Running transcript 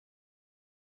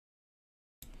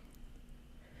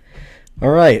All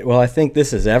right. Well, I think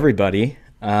this is everybody.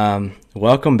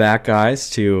 Welcome back, guys,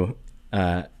 to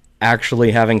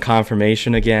actually having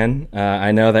confirmation again.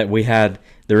 I know that we had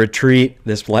the retreat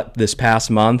this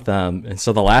past month, and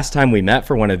so the last time we met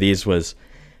for one of these was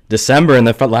December, and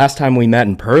the last time we met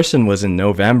in person was in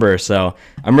November. So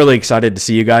I'm really excited to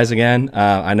see you guys again.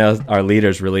 I know our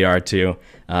leaders really are too.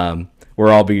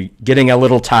 We're all be getting a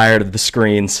little tired of the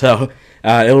screen, so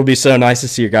it'll be so nice to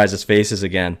see your guys' faces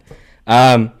again.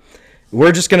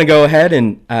 We're just going to go ahead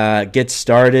and get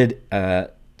started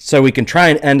so we can try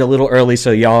and end a little early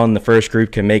so y'all in the first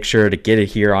group can make sure to get it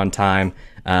here on time,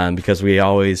 because we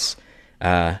always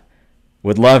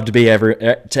would love to be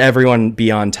everyone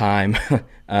be on time.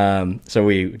 So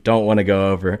we don't want to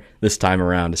go over this time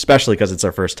around, especially because it's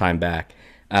our first time back.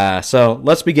 So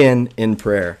let's begin in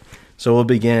prayer. So we'll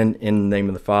begin in the name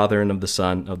of the Father, and of the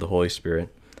Son, and of the Holy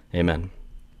Spirit. Amen.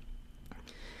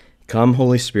 Come,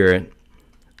 Holy Spirit,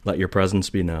 let your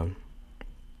presence be known.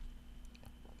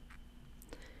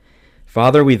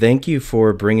 Father, we thank you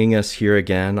for bringing us here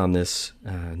again on this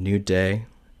new day,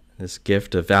 this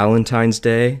gift of Valentine's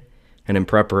Day, and in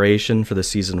preparation for the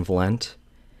season of Lent.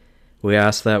 We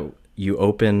ask that you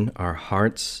open our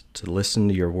hearts to listen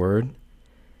to your word,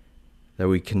 that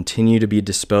we continue to be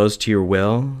disposed to your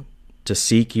will, to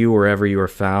seek you wherever you are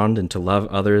found, and to love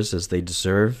others as they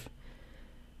deserve,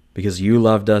 because you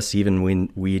loved us even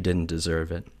when we didn't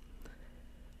deserve it.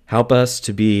 Help us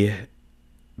to be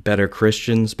better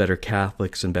Christians, better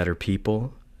Catholics, and better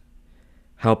people.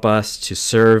 Help us to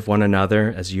serve one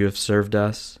another as you have served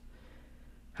us.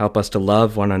 Help us to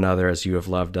love one another as you have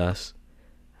loved us.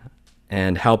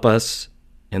 And help us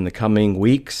in the coming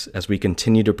weeks as we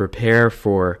continue to prepare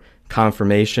for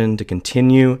confirmation, to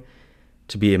continue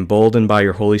to be emboldened by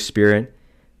your Holy Spirit,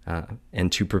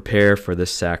 and to prepare for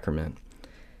this sacrament.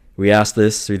 We ask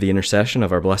this through the intercession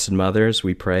of our Blessed Mother as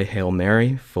we pray, Hail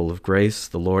Mary, full of grace,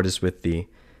 the Lord is with thee.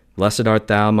 Blessed art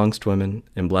thou amongst women,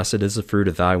 and blessed is the fruit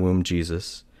of thy womb,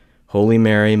 Jesus. Holy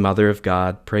Mary, Mother of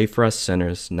God, pray for us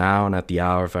sinners, now and at the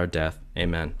hour of our death.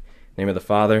 Amen. In the name of the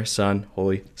Father, Son,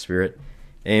 Holy Spirit.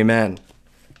 Amen.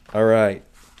 All right.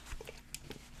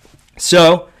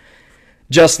 So,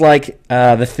 just like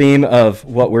the theme of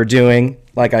what we're doing,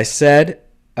 like I said,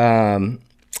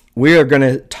 we are going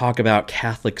to talk about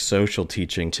Catholic social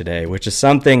teaching today, which is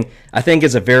something I think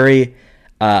is a very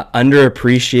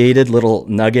underappreciated little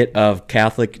nugget of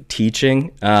Catholic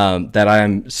teaching that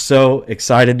I'm so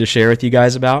excited to share with you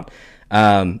guys about.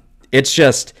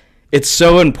 It's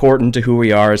so important to who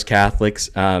we are as Catholics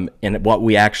and what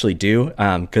we actually do,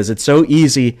 because it's so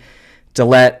easy to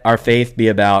let our faith be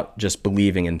about just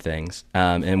believing in things,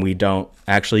 and we don't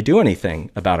actually do anything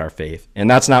about our faith. And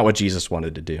that's not what Jesus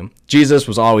wanted to do. Jesus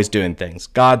was always doing things.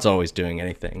 God's always doing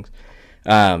anything.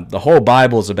 The whole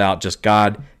Bible is about just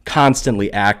God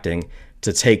constantly acting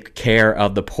to take care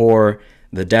of the poor,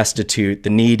 the destitute, the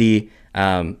needy,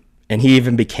 and he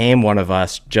even became one of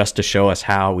us just to show us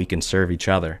how we can serve each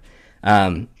other.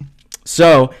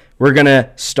 So we're going to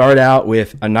start out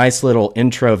with a nice little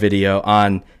intro video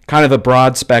on kind of a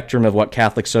broad spectrum of what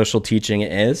Catholic social teaching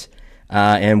is,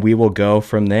 and we will go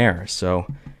from there. So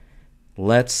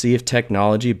let's see if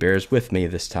technology bears with me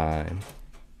this time.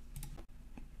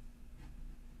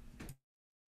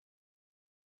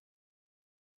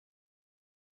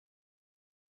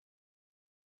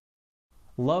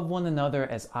 Love one another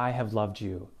as I have loved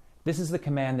you. This is the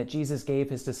command that Jesus gave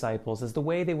his disciples as the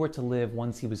way they were to live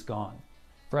once he was gone.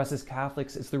 For us as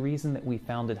Catholics, it's the reason that we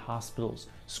founded hospitals,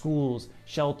 schools,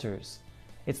 shelters.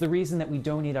 It's the reason that we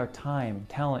donate our time,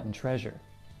 talent, and treasure.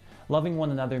 Loving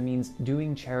one another means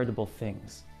doing charitable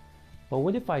things. But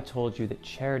what if I told you that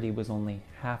charity was only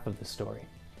half of the story?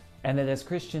 And that as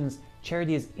Christians,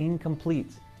 charity is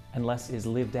incomplete unless it is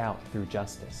lived out through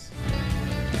justice.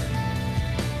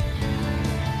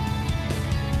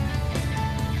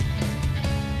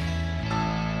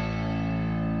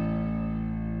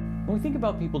 When we think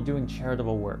about people doing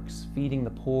charitable works, feeding the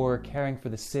poor, caring for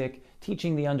the sick,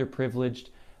 teaching the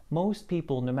underprivileged, most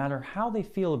people, no matter how they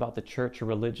feel about the church or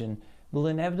religion, will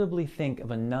inevitably think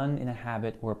of a nun in a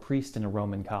habit or a priest in a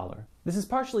Roman collar. This is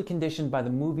partially conditioned by the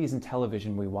movies and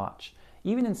television we watch.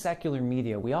 Even in secular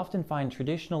media, we often find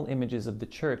traditional images of the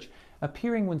church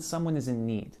appearing when someone is in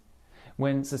need.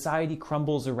 When society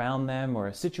crumbles around them or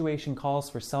a situation calls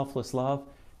for selfless love,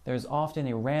 there's often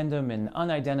a random and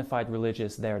unidentified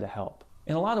religious there to help.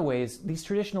 In a lot of ways, these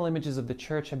traditional images of the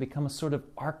church have become a sort of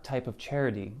archetype of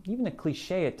charity, even a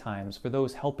cliche at times for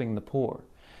those helping the poor.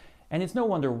 And it's no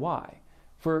wonder why.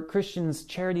 For Christians,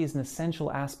 charity is an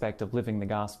essential aspect of living the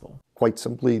gospel. Quite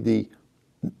simply, the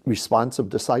response of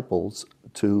disciples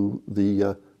to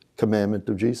the commandment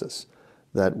of Jesus.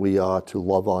 that we are to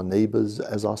love our neighbors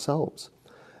as ourselves.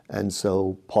 And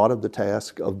so part of the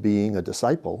task of being a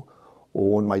disciple, or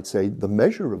one might say the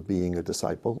measure of being a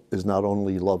disciple, is not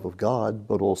only love of God,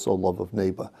 but also love of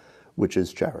neighbor, which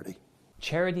is charity.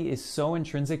 Charity is so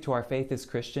intrinsic to our faith as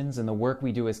Christians and the work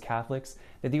we do as Catholics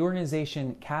that the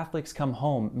organization Catholics Come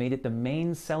Home made it the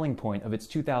main selling point of its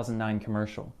 2009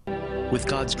 commercial. With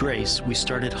God's grace, we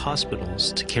started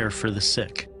hospitals to care for the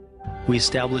sick. We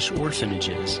established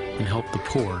orphanages and help the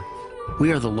poor.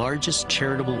 We are the largest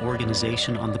charitable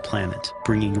organization on the planet,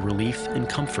 bringing relief and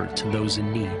comfort to those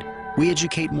in need. We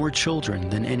educate more children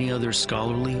than any other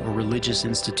scholarly or religious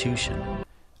institution.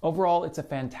 Overall, it's a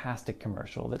fantastic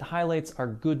commercial that highlights our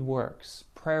good works,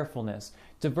 prayerfulness,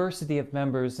 diversity of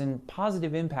members, and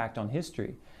positive impact on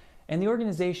history. And the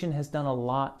organization has done a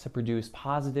lot to produce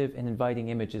positive and inviting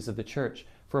images of the church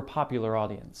for a popular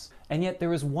audience. And yet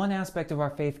there is one aspect of our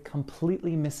faith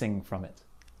completely missing from it: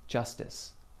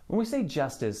 justice. When we say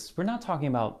justice, we're not talking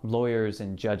about lawyers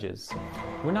and judges.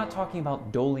 We're not talking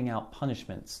about doling out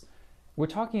punishments. We're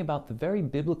talking about the very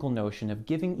biblical notion of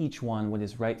giving each one what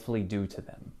is rightfully due to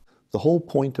them. The whole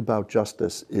point about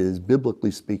justice is,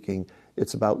 biblically speaking,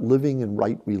 it's about living in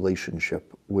right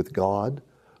relationship with God,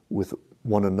 with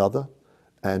one another,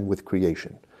 and with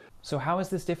creation. So how is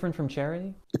this different from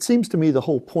charity? It seems to me the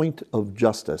whole point of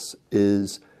justice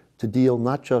is to deal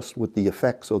not just with the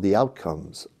effects or the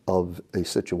outcomes of a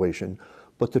situation,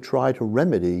 but to try to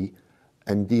remedy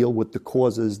and deal with the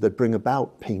causes that bring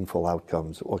about painful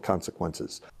outcomes or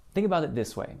consequences. Think about it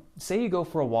this way. Say you go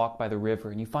for a walk by the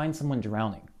river and you find someone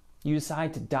drowning. You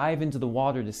decide to dive into the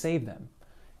water to save them.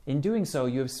 In doing so,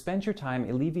 you have spent your time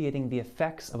alleviating the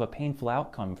effects of a painful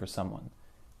outcome for someone.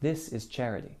 This is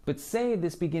charity. But say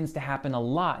this begins to happen a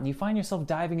lot and you find yourself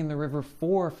diving in the river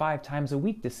 4 or 5 times a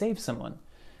week to save someone.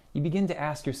 You begin to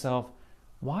ask yourself,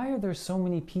 why are there so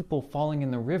many people falling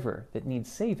in the river that need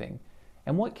saving?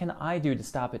 And what can I do to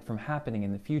stop it from happening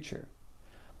in the future?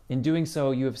 In doing so,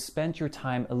 you have spent your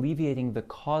time alleviating the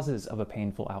causes of a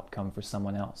painful outcome for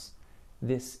someone else.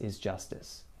 This is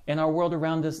justice. In our world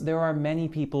around us, there are many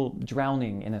people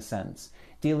drowning, in a sense,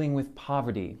 dealing with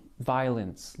poverty,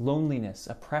 violence, loneliness,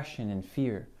 oppression, and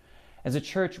fear. As a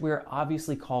church, we are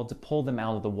obviously called to pull them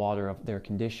out of the water of their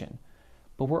condition.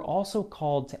 But we're also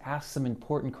called to ask some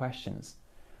important questions.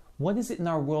 What is it in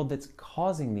our world that's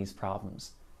causing these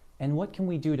problems? And what can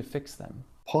we do to fix them?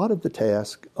 Part of the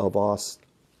task of us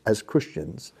as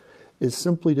Christians is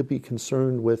simply to be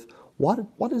concerned with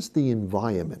what is the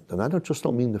environment? And I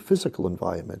don't mean the physical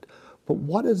environment, but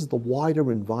what is the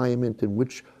wider environment in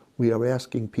which we are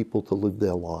asking people to live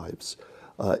their lives?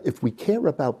 If we care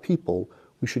about people,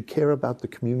 we should care about the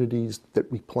communities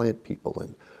that we plant people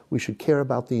in. We should care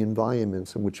about the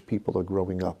environments in which people are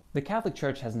growing up. The Catholic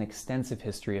Church has an extensive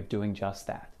history of doing just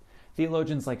that.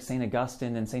 Theologians like St.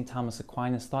 Augustine and St. Thomas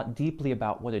Aquinas thought deeply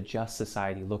about what a just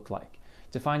society looked like,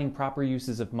 defining proper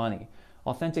uses of money,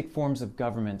 authentic forms of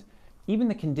government, even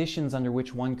the conditions under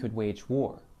which one could wage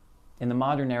war. In the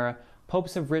modern era,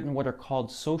 popes have written what are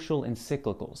called social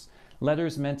encyclicals,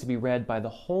 letters meant to be read by the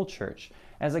whole Church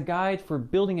as a guide for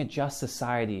building a just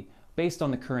society based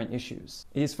on the current issues.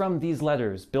 It is from these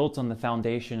letters, built on the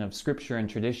foundation of Scripture and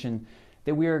tradition,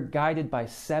 that we are guided by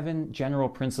 7 general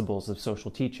principles of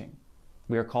social teaching.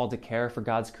 We are called to care for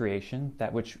God's creation,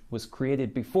 that which was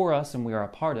created before us and we are a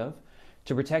part of,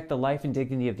 to protect the life and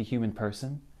dignity of the human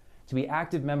person, to be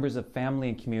active members of family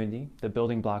and community, the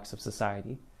building blocks of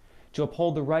society, to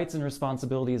uphold the rights and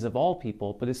responsibilities of all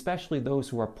people, but especially those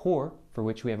who are poor, for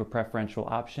which we have a preferential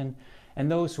option,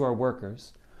 and those who are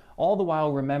workers, all the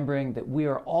while remembering that we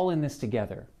are all in this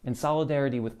together, in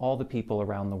solidarity with all the people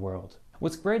around the world.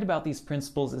 What's great about these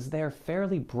principles is they are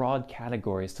fairly broad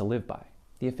categories to live by.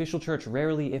 The official church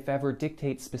rarely, if ever,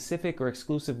 dictates specific or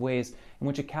exclusive ways in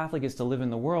which a Catholic is to live in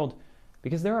the world,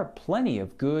 because there are plenty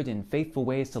of good and faithful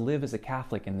ways to live as a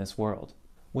Catholic in this world.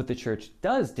 What the Church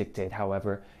does dictate,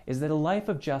 however, is that a life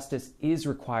of justice is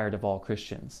required of all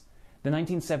Christians. The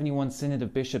 1971 Synod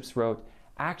of Bishops wrote,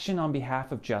 "Action on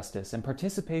behalf of justice and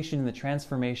participation in the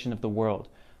transformation of the world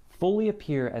fully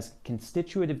appear as a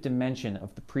constitutive dimension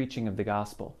of the preaching of the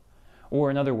gospel." Or,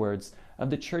 in other words, of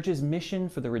the Church's mission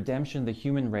for the redemption of the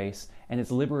human race and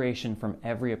its liberation from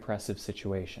every oppressive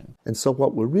situation. And so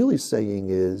what we're really saying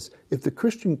is, if the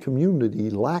Christian community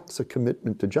lacks a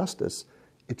commitment to justice,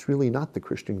 it's really not the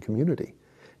Christian community,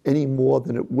 any more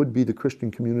than it would be the Christian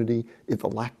community if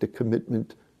it lacked a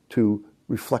commitment to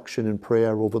reflection and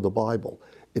prayer over the Bible,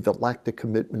 if it lacked a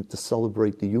commitment to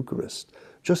celebrate the Eucharist.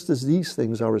 Just as these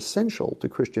things are essential to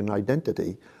Christian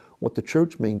identity, what the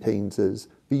Church maintains is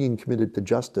being committed to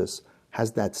justice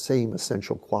has that same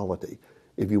essential quality.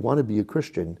 if you want to be a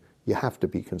Christian, you have to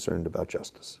be concerned about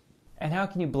justice. And how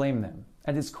can you blame them?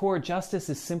 At its core, justice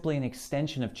is simply an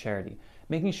extension of charity,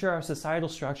 making sure our societal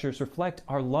structures reflect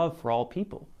our love for all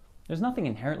people. There's nothing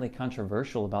inherently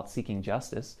controversial about seeking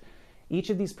justice. Each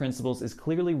of these principles is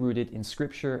clearly rooted in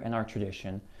Scripture and our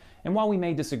tradition, and while we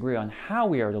may disagree on how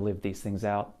we are to live these things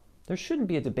out, there shouldn't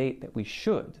be a debate that we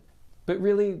should. But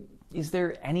really, is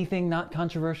there anything not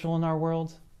controversial in our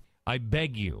world? I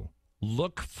beg you,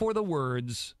 look for the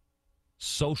words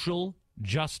social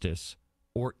justice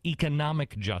or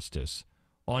economic justice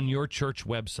on your church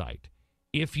website.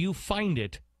 If you find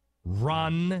it,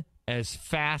 run as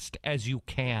fast as you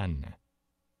can.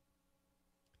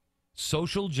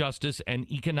 Social justice and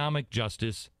economic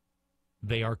justice,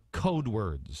 they are code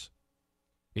words.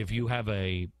 If you have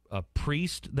a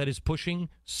priest that is pushing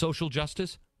social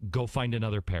justice, go find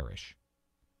another parish.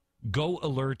 Go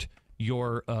alert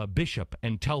your bishop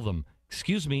and tell them,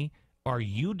 excuse me, are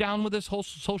you down with this whole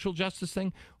social justice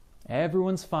thing?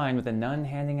 Everyone's fine with a nun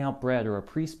handing out bread or a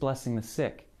priest blessing the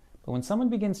sick. But when someone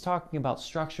begins talking about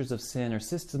structures of sin or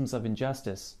systems of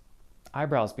injustice,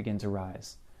 eyebrows begin to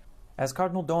rise. As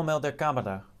Cardinal Domel da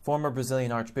Câmara, former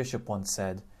Brazilian archbishop, once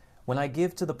said, "When I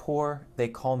give to the poor, they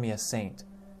call me a saint.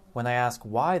 When I ask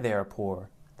why they are poor,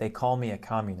 they call me a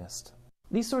communist."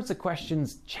 These sorts of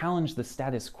questions challenge the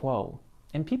status quo,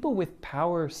 and people with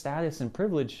power, status, and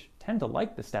privilege tend to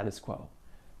like the status quo.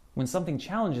 When something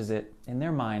challenges it, in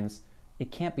their minds,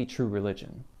 it can't be true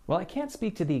religion. While I can't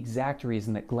speak to the exact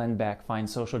reason that Glenn Beck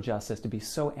finds social justice to be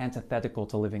so antithetical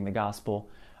to living the gospel,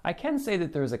 I can say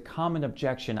that there is a common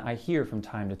objection I hear from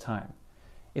time to time.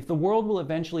 If the world will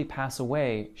eventually pass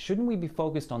away, shouldn't we be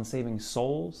focused on saving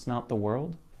souls, not the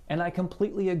world? And I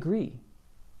completely agree.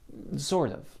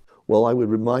 Sort of. Well, I would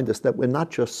remind us that we're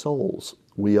not just souls,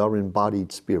 we are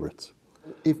embodied spirits.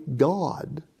 If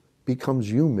God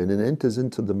becomes human and enters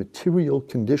into the material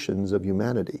conditions of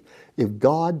humanity, if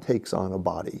God takes on a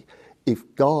body,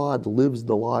 if God lives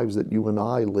the lives that you and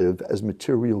I live as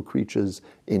material creatures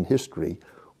in history,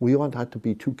 we ought not to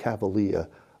be too cavalier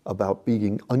about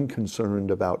being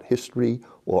unconcerned about history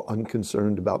or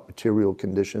unconcerned about material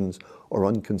conditions or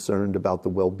unconcerned about the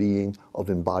well-being of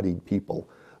embodied people,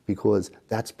 because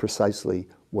that's precisely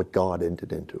what God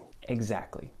entered into.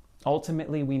 Exactly.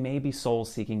 Ultimately, we may be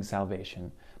souls seeking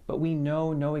salvation, but we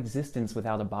know no existence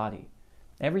without a body.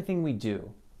 Everything we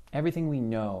do, everything we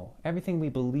know, everything we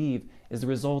believe is the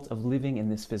result of living in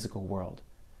this physical world.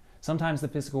 Sometimes the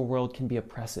physical world can be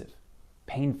oppressive,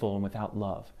 painful, and without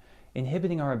love,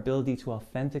 inhibiting our ability to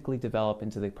authentically develop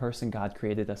into the person God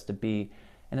created us to be,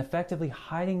 and effectively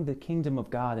hiding the kingdom of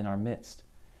God in our midst.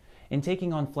 In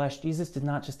taking on flesh, Jesus did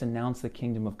not just announce the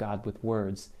kingdom of God with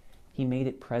words, he made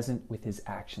it present with his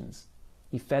actions.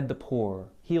 He fed the poor,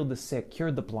 healed the sick,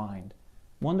 cured the blind.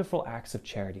 Wonderful acts of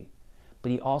charity.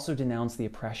 But he also denounced the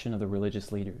oppression of the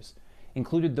religious leaders,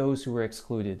 included those who were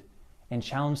excluded, and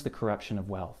challenged the corruption of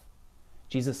wealth.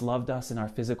 Jesus loved us in our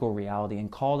physical reality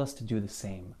and called us to do the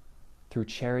same, through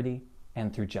charity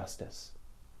and through justice.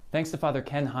 Thanks to Father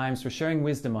Ken Himes for sharing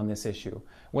wisdom on this issue.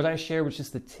 What I shared was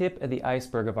just the tip of the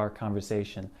iceberg of our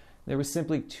conversation. There was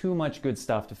simply too much good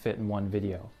stuff to fit in one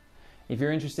video. If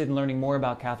you're interested in learning more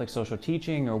about Catholic social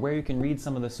teaching or where you can read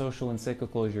some of the social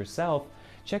encyclicals yourself,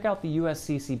 check out the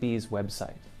USCCB's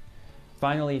website.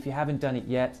 Finally, if you haven't done it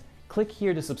yet, click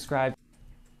here to subscribe.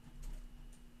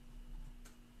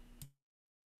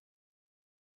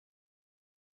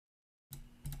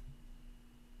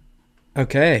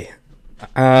 Okay.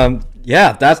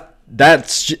 Yeah,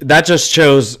 that just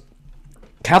shows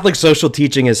Catholic social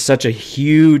teaching is such a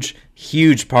huge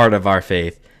part of our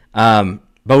faith.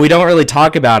 But we don't really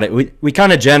talk about it. We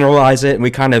kind of generalize it and we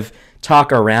kind of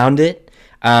talk around it.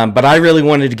 But I really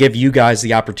wanted to give you guys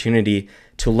the opportunity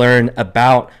to learn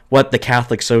about what the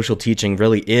Catholic social teaching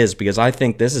really is, because I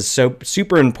think this is so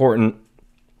super important,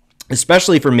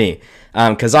 especially for me,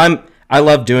 because I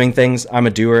love doing things. I'm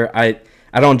a doer.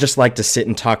 I don't just like to sit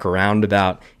and talk around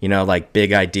about, like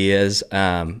big ideas.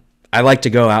 I like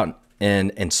to go out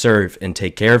and serve and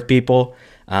take care of people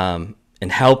and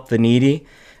help the needy.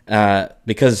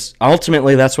 Because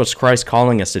ultimately that's what Christ's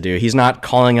calling us to do. He's not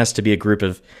calling us to be a group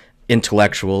of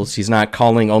intellectuals. He's not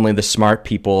calling only the smart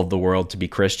people of the world to be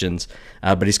Christians,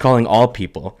 but he's calling all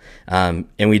people. And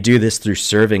we do this through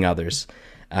serving others.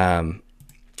 And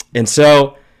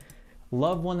so...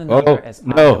 Love one another as I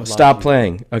have loved stop you.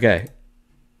 Playing. Okay.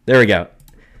 There we go.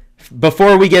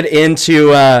 Before we get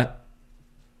into...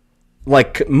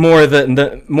 more the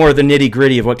nitty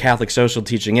gritty of what Catholic social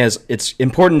teaching is, it's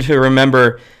important to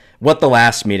remember what the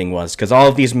last meeting was, because all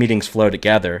of these meetings flow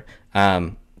together.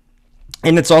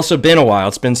 And it's also been a while.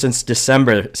 It's been since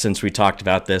December since we talked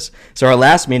about this. So our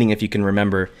last meeting, if you can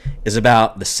remember, is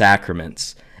about the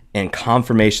sacraments and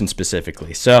confirmation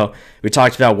specifically. So we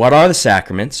talked about what are the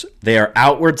sacraments. They are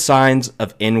outward signs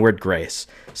of inward grace.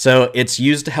 So it's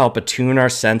used to help attune our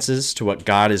senses to what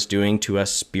God is doing to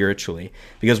us spiritually,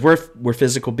 because we're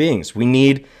physical beings. We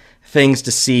need things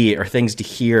to see or things to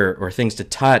hear or things to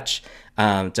touch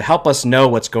to help us know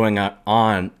what's going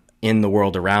on in the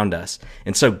world around us.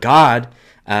 And so God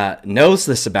knows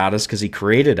this about us because he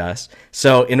created us.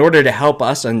 So in order to help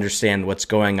us understand what's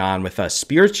going on with us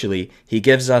spiritually, he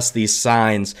gives us these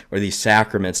signs or these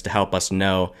sacraments to help us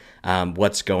know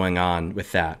what's going on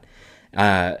with that.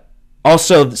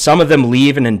 Also, some of them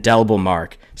leave an indelible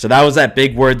mark. So that was that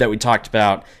big word that we talked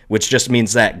about, which just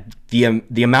means that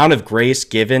the amount of grace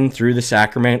given through the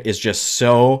sacrament is just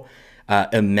so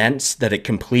immense that it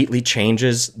completely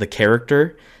changes the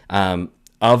character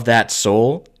of that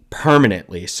soul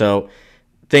permanently. So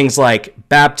things like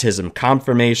baptism,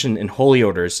 confirmation, and holy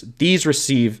orders, these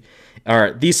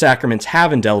sacraments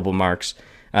have indelible marks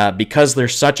because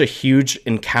there's such a huge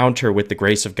encounter with the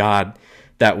grace of God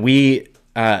that we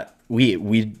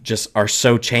just are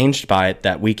so changed by it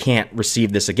that we can't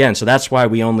receive this again. So that's why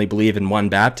we only believe in one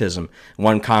baptism,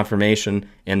 one confirmation,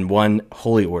 and one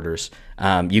holy orders.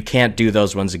 You can't do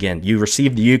those ones again. You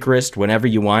receive the Eucharist whenever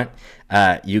you want.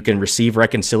 You can receive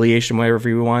reconciliation whenever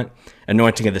you want.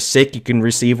 Anointing of the sick you can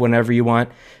receive whenever you want.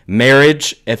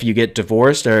 Marriage, if you get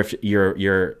divorced or if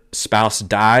your spouse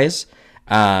dies,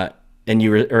 and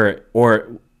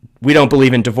or we don't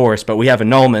believe in divorce, but we have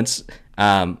annulments.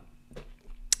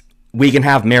 We can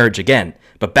have marriage again.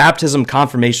 But baptism,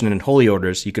 confirmation, and holy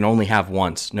orders, you can only have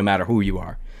once, no matter who you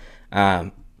are.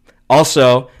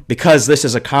 Also, because this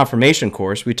is a confirmation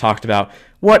course, we talked about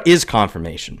what is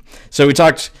confirmation. So we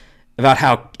talked about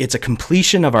how it's a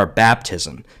completion of our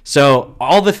baptism. So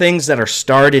all the things that are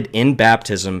started in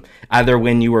baptism, either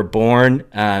when you were born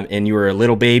and you were a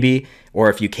little baby, or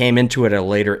if you came into it at a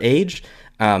later age,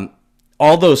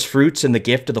 all those fruits and the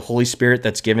gift of the Holy Spirit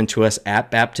that's given to us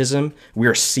at baptism, we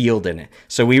are sealed in it.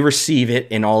 So we receive it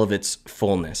in all of its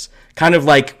fullness. Kind of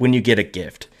like when you get a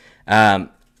gift.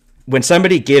 When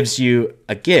somebody gives you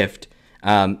a gift,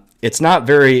 it's not a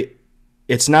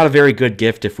very good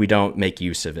gift if we don't make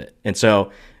use of it. And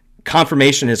so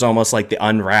confirmation is almost like the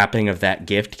unwrapping of that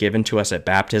gift given to us at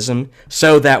baptism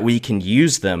so that we can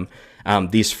use them,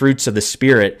 these fruits of the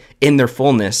Spirit, in their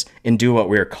fullness and do what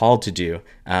we are called to do.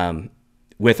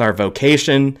 With our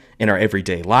vocation, in our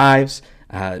everyday lives.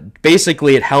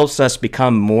 Basically, it helps us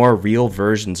become more real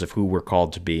versions of who we're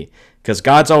called to be, because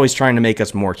God's always trying to make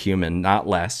us more human, not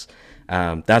less.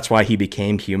 That's why he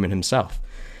became human himself.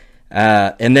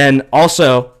 And then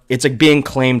also, it's like being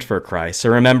claimed for Christ. So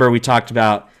remember, we talked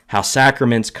about how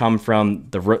sacraments come from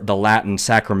the Latin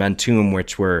sacramentum,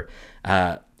 which were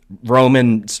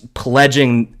Romans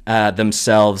pledging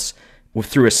themselves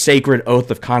through a sacred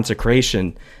oath of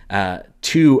consecration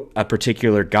to a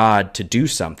particular God to do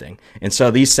something. And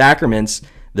so these sacraments,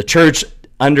 the church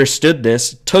understood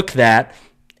this, took that,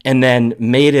 and then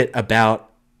made it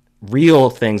about real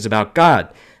things about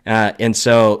God. And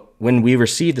so when we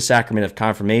receive the sacrament of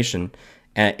confirmation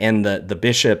and the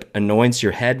bishop anoints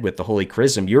your head with the holy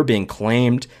chrism, you're being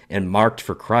claimed and marked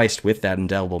for Christ with that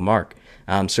indelible mark,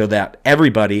 so that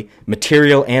everybody,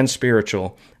 material and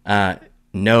spiritual,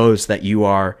 knows that you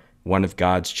are one of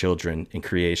God's children in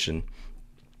creation.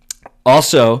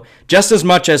 Also, just as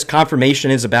much as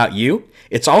confirmation is about you,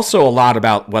 it's also a lot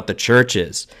about what the church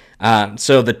is.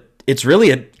 It's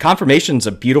really confirmation's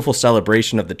a beautiful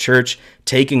celebration of the church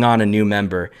taking on a new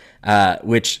member,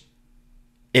 which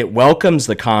it welcomes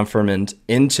the confirmand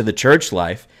into the church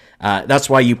life. That's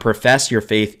why you profess your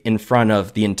faith in front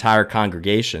of the entire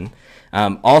congregation.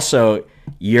 Also,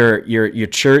 your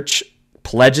church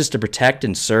pledges to protect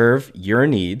and serve your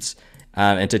needs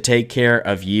and to take care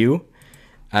of you.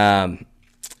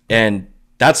 And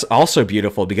that's also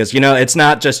beautiful because, it's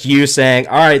not just you saying,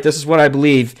 all right, this is what I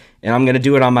believe and I'm going to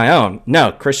do it on my own.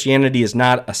 No, Christianity is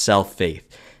not a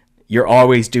self-faith. You're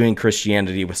always doing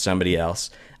Christianity with somebody else.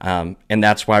 And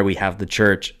that's why we have the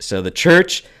church. So the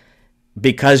church,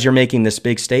 because you're making this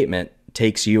big statement,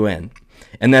 takes you in.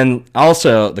 And then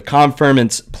also the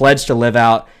confirmants pledge to live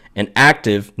out an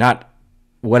active, not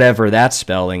whatever that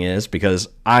spelling is, because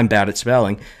I'm bad at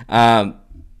spelling,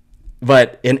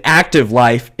 but an active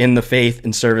life in the faith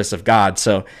and service of God.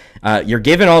 So you're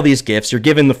given all these gifts, you're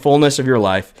given the fullness of your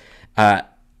life, and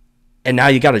now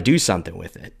you got to do something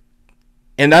with it.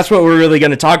 And that's what we're really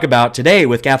going to talk about today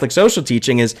with Catholic social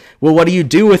teaching is, well, what do you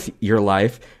do with your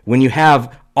life when you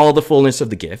have all the fullness of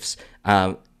the gifts?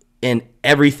 and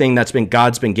everything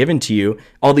God's been given to you,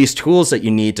 all these tools that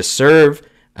you need to serve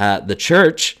the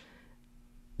church.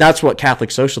 That's what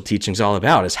Catholic social teaching is all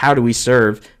about, is how do we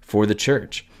serve for the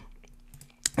church?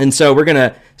 And so we're going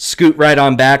to scoot right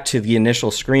on back to the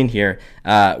initial screen here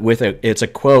it's a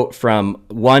quote from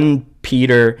 1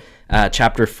 Peter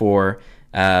chapter 4,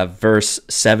 verse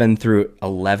 7 through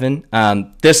 11.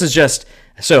 This is just,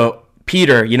 so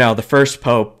Peter, the first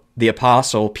pope, the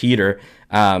apostle Peter,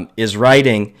 is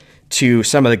writing to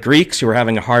some of the Greeks who are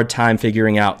having a hard time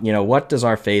figuring out, what does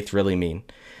our faith really mean?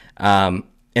 And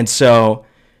so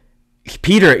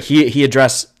Peter, he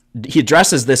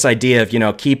addresses this idea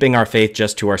of, keeping our faith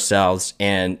just to ourselves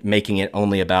and making it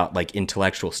only about like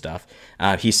intellectual stuff.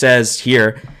 He says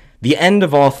here, the end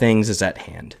of all things is at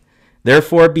hand.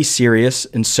 Therefore be serious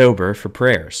and sober for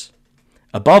prayers.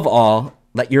 Above all,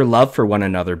 let your love for one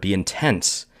another be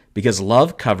intense, because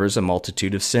love covers a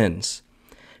multitude of sins.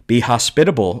 Be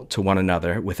hospitable to one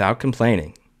another without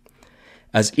complaining.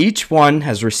 As each one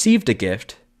has received a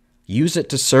gift, use it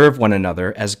to serve one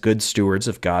another as good stewards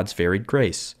of God's varied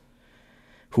grace.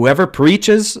 Whoever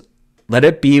preaches, let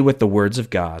it be with the words of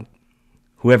God.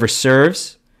 Whoever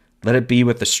serves, let it be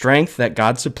with the strength that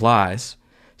God supplies,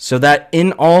 so that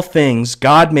in all things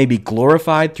God may be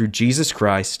glorified through Jesus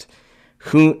Christ,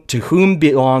 to whom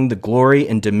belong the glory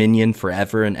and dominion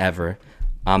forever and ever.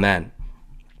 Amen.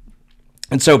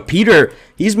 And so Peter,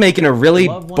 he's making a really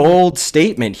bold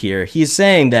statement here. He's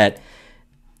saying that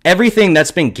everything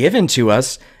that's been given to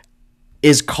us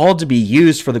is called to be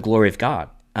used for the glory of God.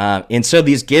 And so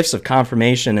these gifts of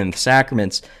confirmation and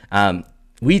sacraments,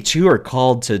 we too are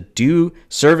called to do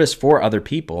service for other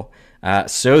people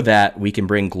so that we can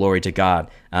bring glory to God,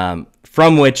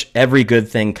 from which every good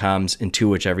thing comes and to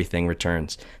which everything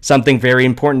returns. Something very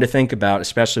important to think about,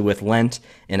 especially with Lent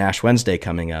and Ash Wednesday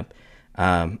coming up.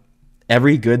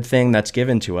 Every good thing that's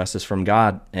given to us is from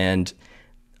God, and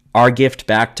our gift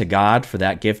back to God for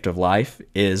that gift of life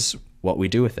is what we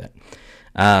do with it.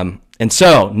 And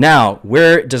so now,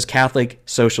 where does Catholic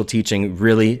social teaching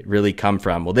really, really come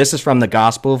from? Well, this is from the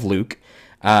Gospel of Luke,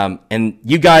 and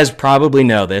you guys probably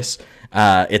know this.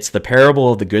 It's the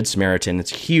parable of the Good Samaritan. It's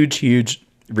huge, huge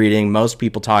reading. Most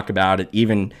people talk about it.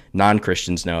 Even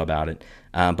non-Christians know about it.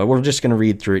 But we're just going to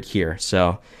read through it here.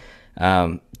 So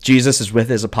Jesus is with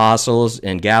his apostles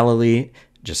in Galilee,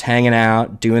 just hanging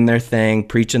out, doing their thing,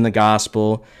 preaching the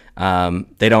gospel.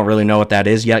 They don't really know what that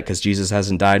is yet because Jesus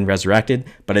hasn't died and resurrected,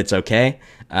 but it's okay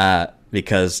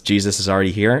because Jesus is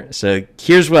already here. So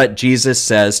here's what Jesus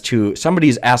says to somebody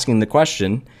who's asking the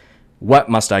question, what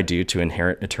must I do to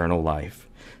inherit eternal life?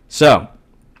 So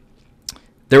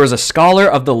there was a scholar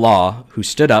of the law who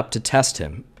stood up to test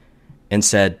him and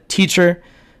said, Teacher,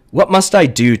 what must I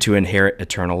do to inherit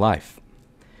eternal life?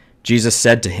 Jesus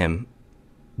said to him,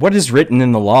 What is written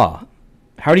in the law?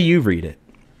 How do you read it?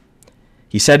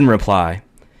 He said in reply,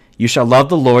 You shall love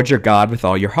the Lord your God with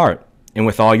all your heart, and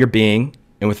with all your being,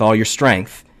 and with all your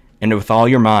strength, and with all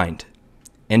your mind,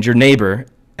 and your neighbor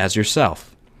as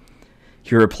yourself.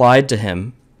 He replied to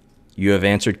him, You have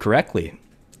answered correctly.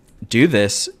 Do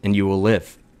this, and you will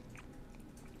live.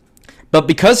 But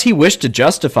because he wished to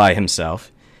justify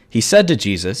himself, he said to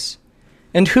Jesus,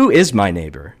 And who is my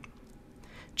neighbor?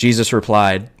 Jesus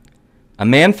replied, A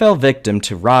man fell victim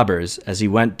to robbers as he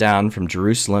went down from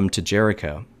Jerusalem to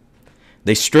Jericho.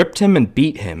 They stripped him and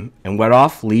beat him and went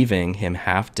off, leaving him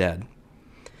half dead.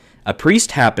 A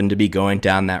priest happened to be going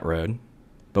down that road,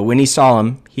 but when he saw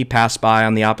him, he passed by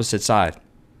on the opposite side.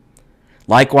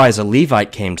 Likewise, a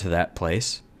Levite came to that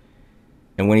place,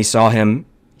 and when he saw him,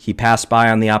 he passed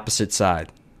by on the opposite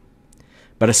side.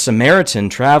 But a Samaritan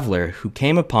traveler who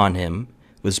came upon him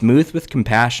was moved with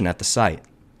compassion at the sight.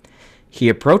 He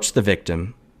approached the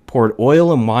victim, poured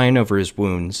oil and wine over his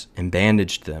wounds, and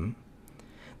bandaged them.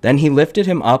 Then he lifted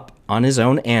him up on his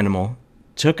own animal,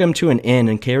 took him to an inn,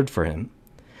 and cared for him.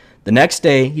 The next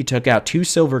day he took out 2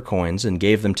 silver coins and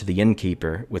gave them to the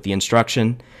innkeeper with the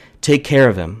instruction, Take care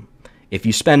of him. If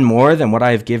you spend more than what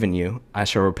I have given you, I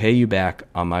shall repay you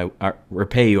on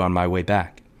my way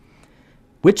back.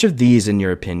 Which of these, in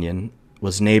your opinion,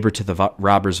 was neighbor to the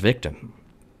robber's victim?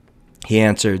 He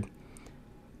answered,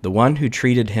 The one who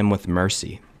treated him with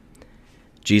mercy.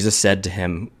 Jesus said to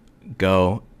him,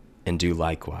 Go and do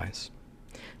likewise.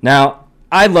 Now,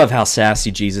 I love how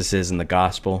sassy Jesus is in the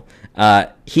gospel.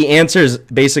 He answers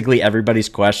basically everybody's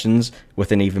questions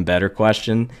with an even better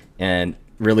question and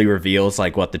really reveals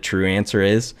like what the true answer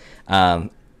is.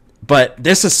 But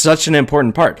this is such an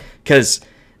important part because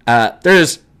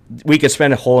we could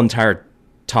spend a whole entire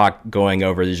talk going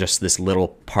over just this little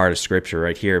part of scripture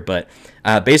right here. But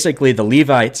basically the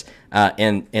Levites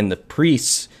and the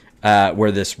priests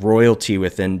were this royalty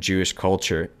within Jewish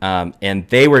culture, and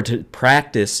they were to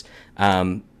practice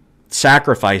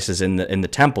sacrifices in the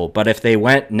temple. But if they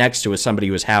went next to somebody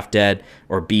who was half dead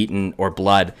or beaten or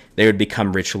blood, they would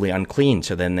become ritually unclean.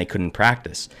 So then they couldn't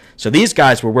practice. So these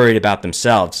guys were worried about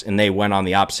themselves, and they went on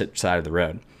the opposite side of the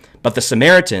road. But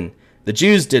the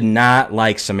Jews did not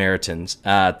like Samaritans.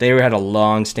 They had a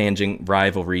long-standing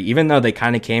rivalry, even though they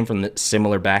kind of came from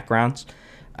similar backgrounds.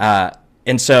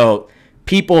 And so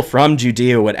people from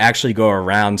Judea would actually go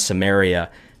around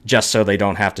Samaria just so they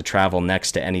don't have to travel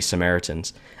next to any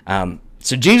Samaritans.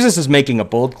 So Jesus is making a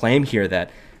bold claim here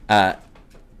that,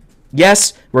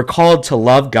 yes, we're called to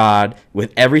love God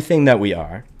with everything that we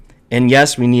are. And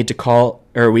yes, we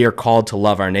are called to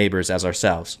love our neighbors as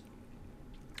ourselves.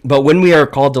 But when we are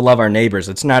called to love our neighbors,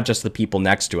 it's not just the people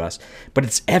next to us, but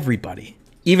it's everybody,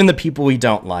 even the people we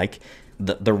don't like,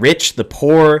 the rich, the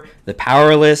poor, the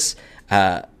powerless,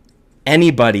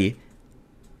 anybody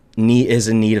is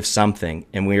in need of something.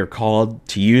 And we are called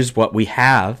to use what we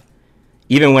have,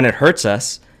 even when it hurts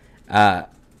us,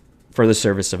 for the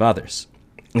service of others.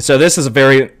 And so this is a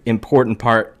very important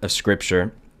part of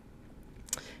Scripture,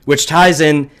 which ties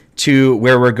in to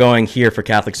where we're going here for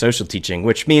Catholic social teaching,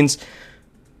 which means,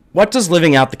 what does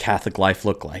living out the Catholic life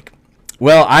look like?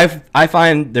 Well, I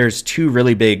find there's two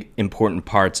really big important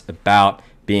parts about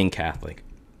being Catholic,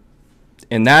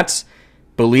 and that's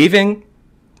believing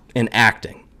and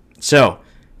acting. So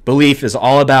belief is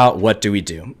all about, what do we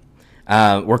do?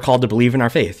 We're called to believe in our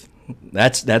faith.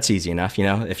 That's easy enough.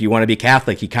 If you want to be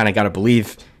Catholic, you kind of got to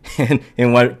believe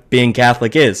in what being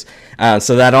Catholic is.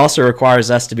 So that also requires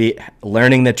us to be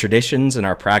learning the traditions and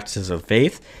our practices of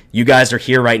faith. You guys are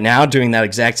here right now doing that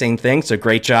exact same thing, so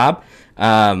great job.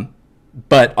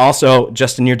 But also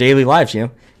just in your daily lives,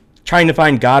 trying to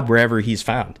find God wherever he's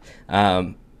found.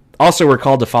 Also, we're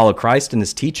called to follow Christ and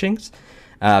his teachings,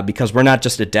 because we're not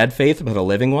just a dead faith, but a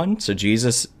living one. So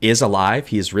Jesus is alive.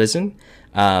 He is risen.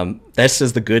 This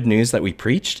is the good news that we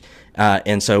preached.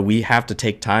 And so we have to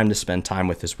take time to spend time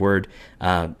with his word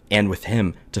and with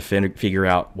him to figure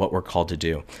out what we're called to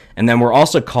do. And then we're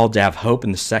also called to have hope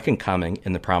in the second coming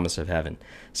in the promise of heaven.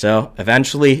 So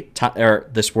eventually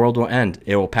this world will end.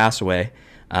 It will pass away,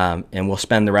 and we'll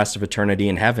spend the rest of eternity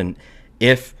in heaven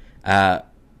if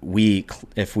we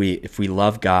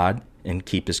love God and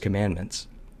keep his commandments.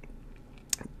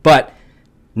 But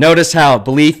notice how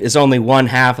belief is only one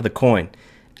half of the coin.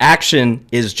 Action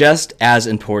is just as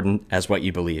important as what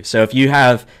you believe. So if you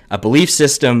have a belief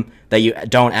system that you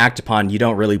don't act upon, you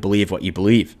don't really believe what you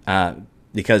believe,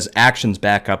 because actions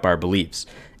back up our beliefs.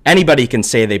 Anybody can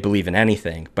say they believe in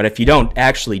anything, but if you don't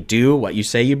actually do what you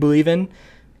say you believe in,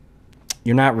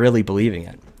 you're not really believing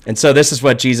it. And so this is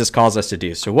what Jesus calls us to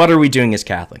do. So what are we doing as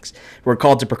Catholics? We're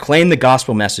called to proclaim the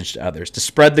gospel message to others, to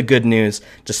spread the good news,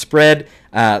 to spread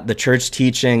the church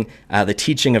teaching, the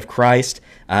teaching of Christ,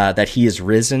 that he is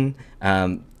risen,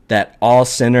 that all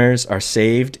sinners are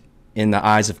saved in the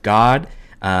eyes of God,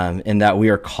 and that we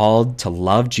are called to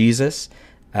love Jesus.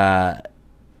 And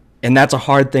that's a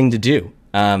hard thing to do,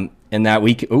 and that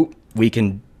we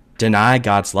can deny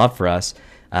God's love for us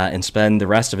and spend the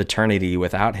rest of eternity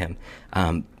without him.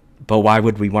 But why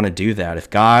would we want to do that?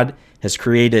 If God has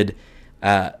created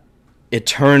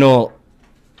eternal,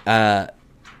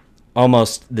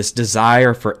 almost this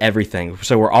desire for everything,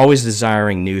 so we're always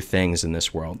desiring new things in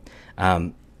this world.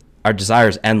 Our desire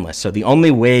is endless. So the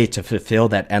only way to fulfill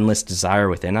that endless desire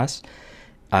within us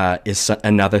is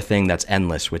another thing that's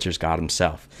endless, which is God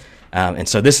himself. And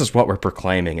so this is what we're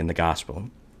proclaiming in the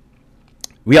gospel.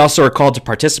 We also are called to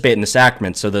participate in the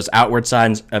sacraments, so those outward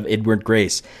signs of inward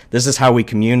grace. This is how we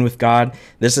commune with God.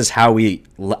 This is how we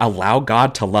allow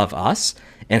God to love us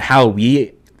and how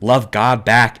we love God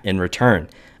back in return.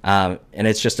 And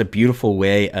it's just a beautiful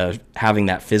way of having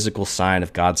that physical sign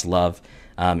of God's love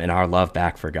and our love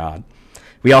back for God.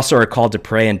 We also are called to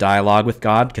pray and dialogue with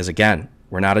God because, again,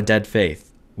 we're not a dead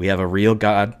faith. We have a real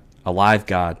God, a live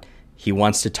God. He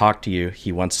wants to talk to you.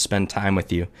 He wants to spend time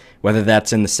with you, whether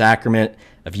that's in the sacrament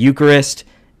of Eucharist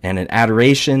and an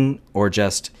adoration or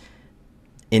just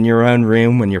in your own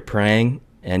room when you're praying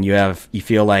and you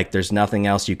feel like there's nothing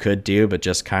else you could do but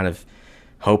just kind of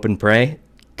hope and pray.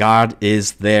 God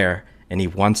is there and he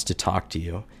wants to talk to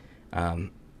you.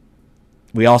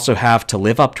 We also have to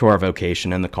live up to our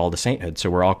vocation and the call to sainthood. So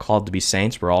we're all called to be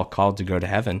saints. We're all called to go to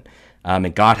heaven.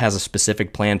 And God has a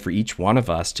specific plan for each one of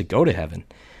us to go to heaven.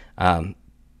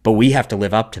 But we have to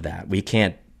live up to that. We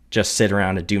can't just sit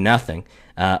around and do nothing.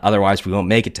 Otherwise, we won't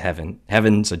make it to heaven.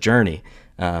 Heaven's a journey.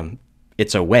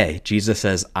 It's a way. Jesus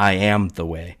says, I am the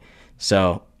way.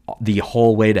 So the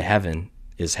whole way to heaven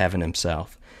is heaven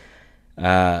himself.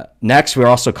 Next, we're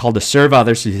also called to serve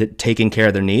others, taking care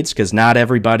of their needs, because not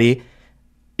everybody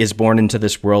is born into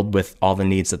this world with all the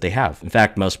needs that they have. In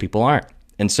fact, most people aren't.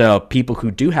 And so people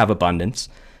who do have abundance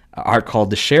are called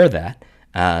to share that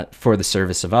for the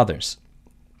service of others.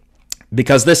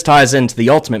 Because this ties into the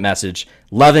ultimate message,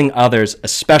 loving others,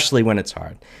 especially when it's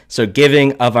hard. So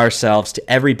giving of ourselves to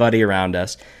everybody around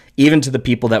us, even to the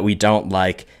people that we don't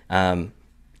like,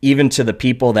 even to the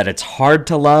people that it's hard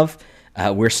to love,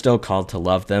 we're still called to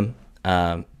love them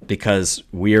because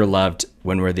we are loved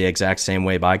when we're the exact same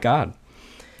way by God.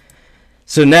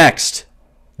 So next,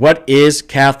 what is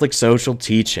Catholic social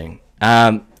teaching?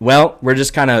 Well, we're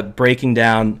just kind of breaking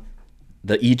down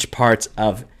each parts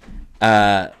of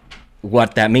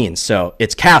what that means. So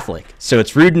it's Catholic. So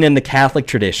it's rooted in the Catholic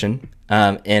tradition,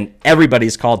 and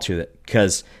everybody's called to it,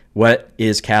 because what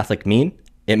is Catholic mean?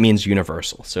 It means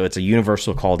universal. So it's a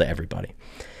universal call to everybody.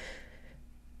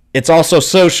 It's also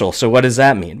social. So what does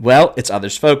that mean? Well, it's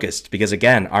others focused, because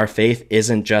again, our faith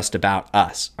isn't just about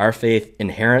us. Our faith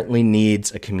inherently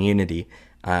needs a community,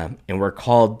 and we're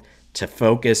called to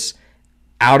focus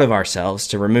out of ourselves,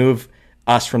 to remove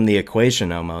us from the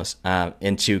equation almost,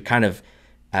 and to kind of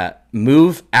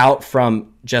move out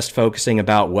from just focusing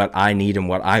about what I need and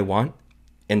what I want,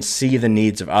 and see the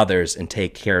needs of others and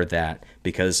take care of that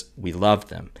because we love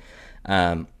them.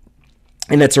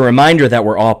 And it's a reminder that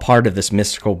we're all part of this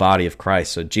mystical body of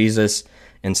Christ. So Jesus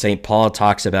and St. Paul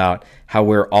talks about how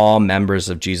we're all members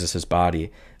of Jesus's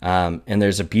body. And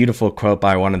there's a beautiful quote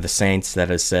by one of the saints that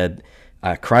has said,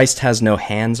 Christ has no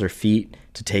hands or feet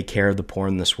to take care of the poor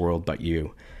in this world but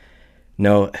you.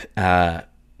 No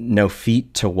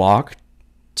feet to walk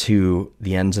to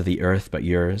the ends of the earth but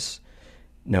yours.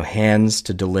 No hands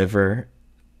to deliver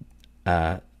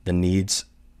the needs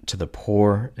to the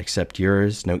poor except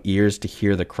yours. No ears to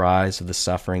hear the cries of the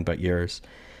suffering but yours.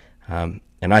 And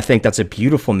I think that's a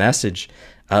beautiful message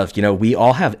of, we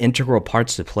all have integral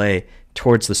parts to play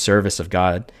towards the service of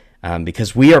God,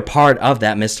 because we are part of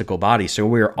that mystical body. So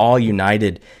we are all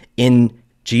united in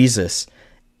Jesus,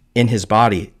 in his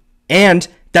body. And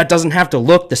that doesn't have to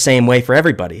look the same way for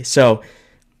everybody. So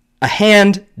a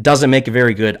hand doesn't make a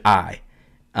very good eye.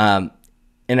 And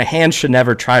a hand should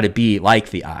never try to be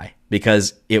like the eye,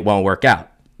 because it won't work out.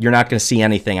 You're not going to see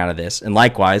anything out of this. And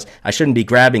likewise, I shouldn't be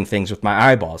grabbing things with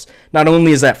my eyeballs. Not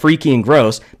only is that freaky and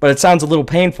gross, but it sounds a little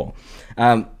painful.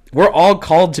 We're all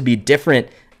called to be different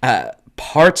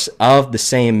parts of the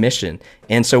same mission.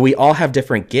 And so we all have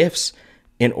different gifts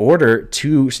in order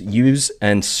to use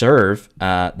and serve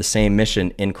the same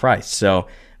mission in Christ. So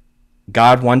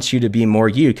God wants you to be more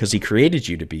you because he created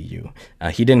you to be you.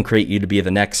 He didn't create you to be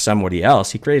the next somebody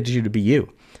else. He created you to be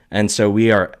you. And so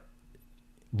we are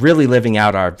really living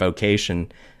out our vocation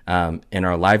in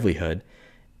our livelihood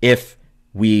if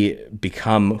we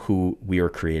become who we were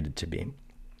created to be.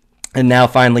 And now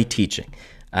finally, teaching.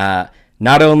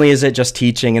 Not only is it just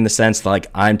teaching in the sense that, like,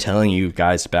 I'm telling you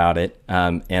guys about it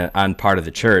and I'm part of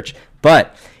the church,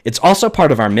 but it's also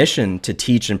part of our mission to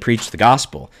teach and preach the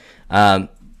gospel.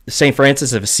 St.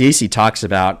 Francis of Assisi talks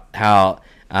about how,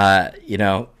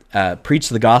 preach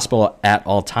the gospel at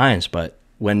all times, but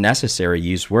when necessary,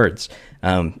 use words.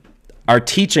 Our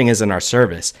teaching is in our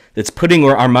service. It's putting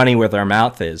our money where our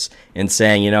mouth is and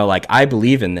saying, I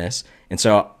believe in this, and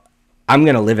so I'm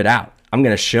going to live it out. I'm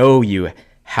going to show you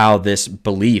how this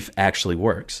belief actually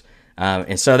works.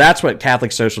 And so that's what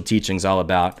Catholic social teaching is all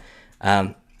about.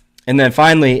 And then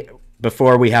finally,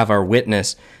 before we have our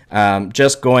witness,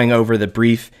 just going over the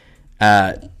brief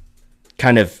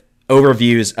kind of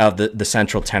overviews of the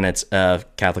central tenets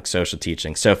of Catholic social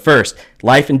teaching. So first,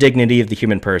 life and dignity of the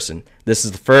human person. This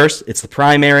is the first, it's the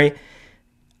primary.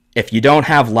 If you don't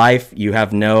have life, you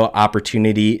have no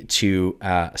opportunity to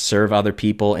serve other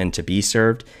people and to be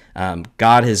served.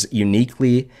 God has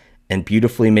uniquely and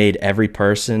beautifully made every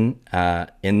person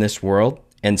in this world.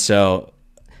 And so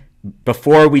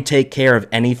before we take care of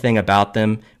anything about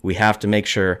them, we have to make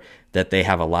sure that they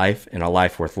have a life and a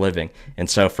life worth living. And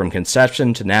so from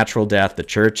conception to natural death, the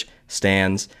church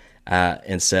stands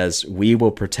and says, we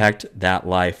will protect that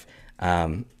life.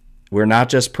 We're not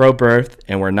just pro-birth,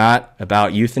 and we're not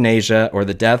about euthanasia or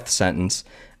the death sentence.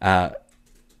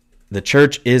 The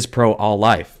church is pro-all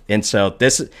life. And so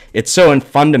it's so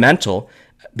fundamental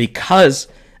because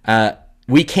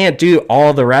we can't do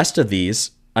all the rest of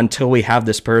these until we have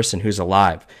this person who's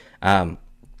alive.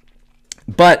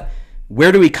 But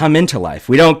where do we come into life?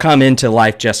 We don't come into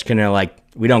life just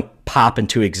we don't pop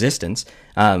into existence.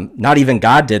 Not even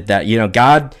God did that.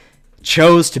 God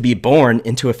chose to be born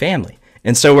into a family.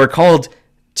 And so we're called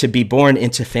to be born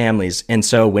into families. And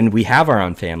so when we have our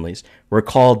own families, we're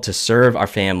called to serve our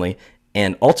family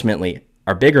and ultimately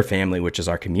our bigger family, which is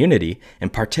our community,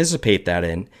 and participate that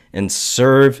in and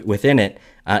serve within it,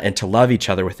 and to love each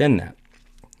other within that.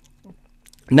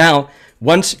 Now,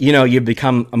 once you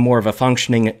become more of a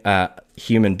functioning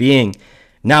human being,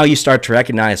 now you start to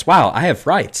recognize, wow, I have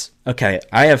rights. Okay,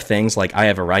 I have things like I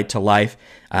have a right to life.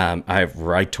 I have a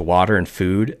right to water and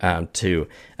food, to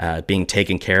being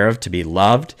taken care of, to be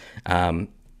loved, to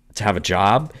have a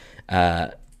job.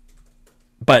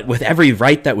 But with every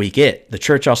right that we get, the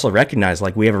church also recognizes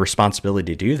like we have a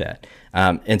responsibility to do that.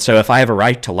 And so if I have a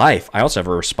right to life, I also have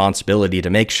a responsibility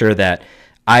to make sure that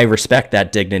I respect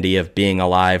that dignity of being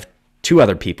alive to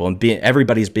other people, and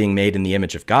everybody's being made in the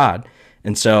image of God.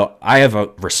 And so I have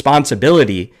a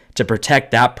responsibility to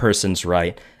protect that person's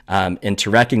right, and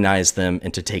to recognize them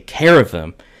and to take care of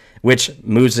them, which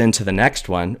moves into the next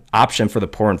one, option for the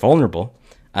poor and vulnerable.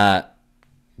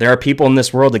 There are people in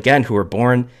this world, again, who are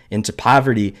born into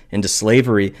poverty, into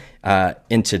slavery,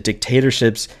 into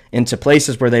dictatorships, into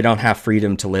places where they don't have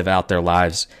freedom to live out their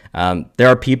lives. There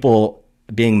are people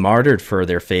being martyred for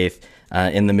their faith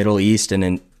in the Middle East and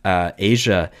in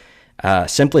Asia,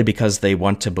 simply because they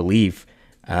want to believe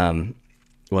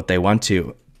what they want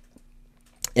to.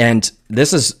 And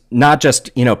this is not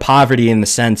just, poverty in the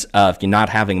sense of not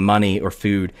having money or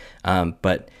food,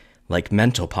 but like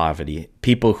mental poverty,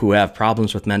 people who have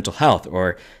problems with mental health,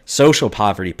 or social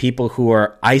poverty, people who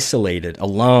are isolated,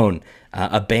 alone,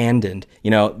 abandoned.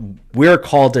 We're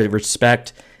called to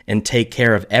respect and take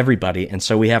care of everybody. And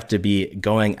so we have to be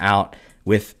going out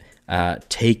with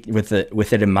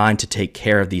it in mind to take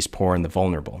care of these poor and the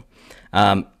vulnerable.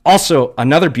 Also,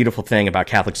 another beautiful thing about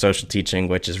Catholic social teaching,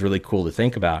 which is really cool to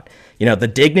think about, the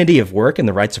dignity of work and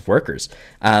the rights of workers.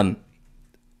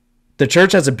 The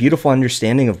church has a beautiful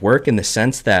understanding of work in the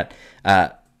sense that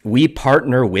we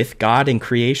partner with God in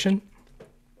creation.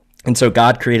 And so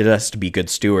God created us to be good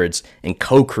stewards and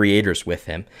co-creators with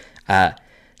him.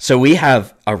 So we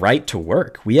have a right to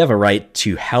work. We have a right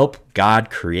to help God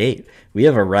create. We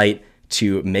have a right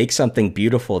to make something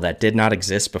beautiful that did not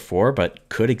exist before, but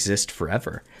could exist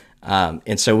forever.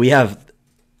 And so we have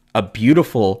a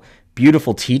beautiful,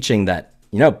 beautiful teaching that,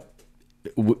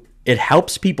 it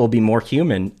helps people be more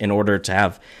human in order to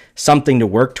have something to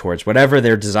work towards, whatever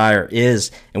their desire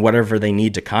is and whatever they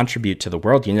need to contribute to the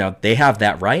world. They have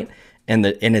that right, and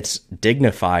it's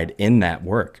dignified in that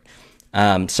work.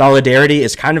 Solidarity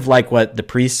is kind of like what the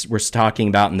priests were talking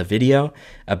about in the video,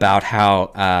 about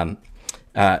how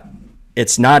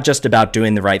it's not just about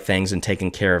doing the right things and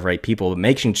taking care of right people, but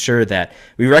making sure that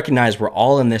we recognize we're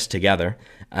all in this together.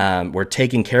 We're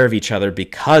taking care of each other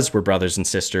because we're brothers and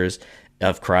sisters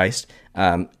of Christ.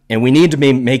 And we need to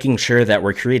be making sure that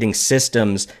we're creating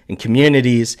systems and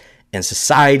communities and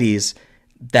societies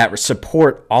that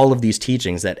support all of these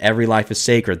teachings, that every life is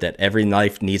sacred, that every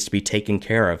life needs to be taken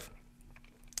care of.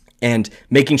 And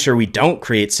making sure we don't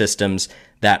create systems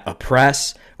that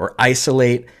oppress or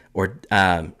isolate or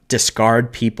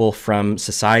discard people from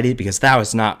society, because that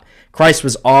was not, Christ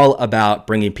was all about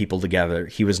bringing people together.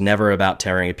 He was never about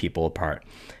tearing people apart.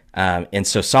 And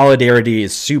so solidarity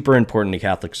is super important to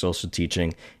Catholic social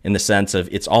teaching in the sense of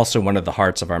it's also one of the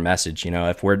hearts of our message.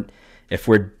 If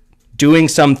we're doing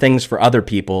some things for other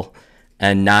people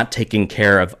and not taking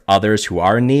care of others who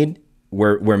are in need,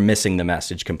 we're missing the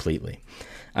message completely.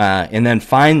 And then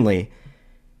finally,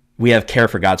 we have care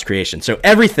for God's creation. So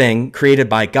everything created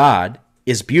by God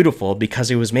is beautiful because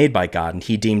it was made by God and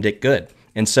he deemed it good.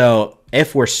 And so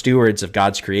if we're stewards of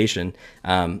God's creation,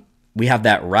 we have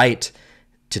that right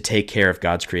to take care of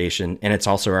God's creation, and it's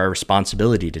also our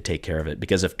responsibility to take care of it,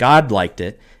 because if God liked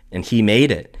it and he made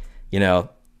it,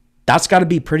 that's got to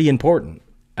be pretty important,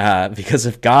 because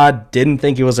if God didn't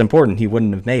think it was important, he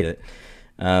wouldn't have made it.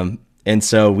 And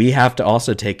so we have to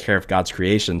also take care of God's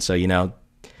creation. So,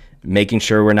 making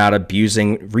sure we're not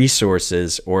abusing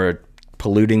resources or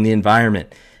polluting the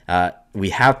environment. We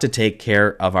have to take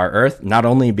care of our earth, not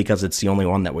only because it's the only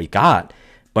one that we got,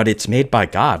 but it's made by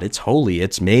God. It's holy.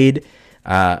 It's made,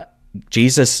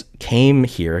 Jesus came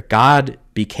here. God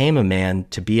became a man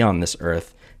to be on this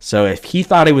earth. So if he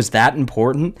thought it was that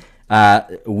important,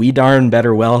 we darn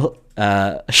better well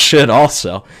should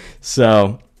also.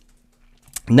 So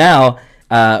now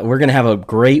we're going to have a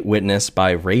great witness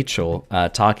by Rachel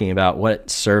talking about what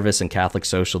service and Catholic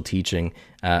social teaching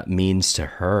means to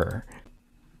her.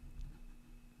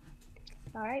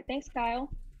 All right, thanks, Kyle.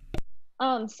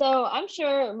 So I'm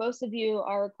sure most of you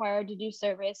are required to do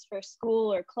service for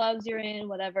school or clubs you're in,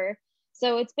 whatever.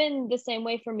 So it's been the same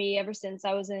way for me ever since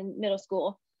I was in middle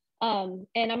school. And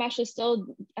I'm actually still,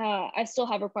 I still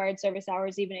have required service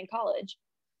hours even in college.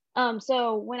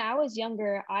 So when I was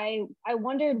younger, I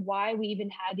wondered why we even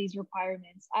had these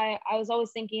requirements. I was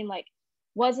always thinking like,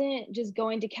 wasn't just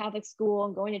going to Catholic school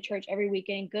and going to church every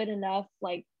weekend good enough,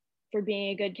 like for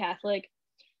being a good Catholic?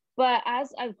 But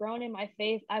as I've grown in my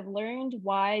faith, I've learned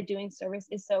why doing service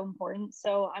is so important.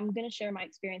 So I'm going to share my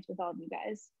experience with all of you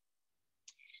guys.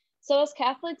 So as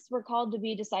Catholics, we're called to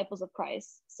be disciples of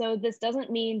Christ. So this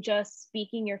doesn't mean just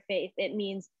speaking your faith. It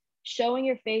means showing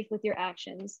your faith with your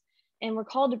actions. And we're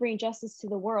called to bring justice to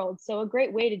the world. So a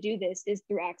great way to do this is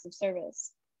through acts of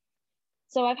service.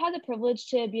 So I've had the privilege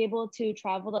to be able to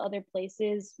travel to other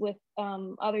places with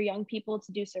other young people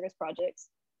to do service projects.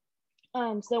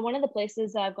 So one of the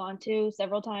places that I've gone to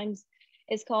several times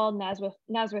is called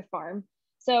Nazareth Farm.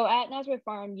 So at Nazareth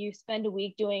Farm, you spend a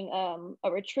week doing a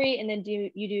retreat, and then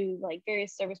you do like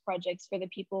various service projects for the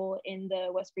people in the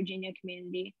West Virginia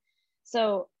community.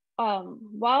 So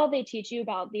while they teach you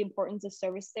about the importance of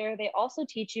service there, they also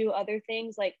teach you other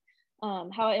things like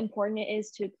how important it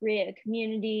is to create a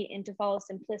community and to follow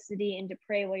simplicity and to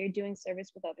pray while you're doing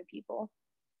service with other people.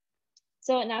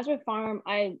 So at Nazareth Farm,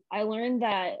 I learned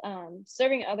that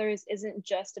serving others isn't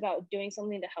just about doing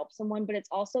something to help someone, but it's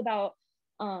also about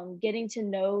getting to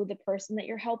know the person that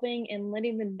you're helping and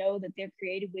letting them know that they're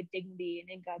created with dignity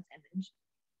and in God's image.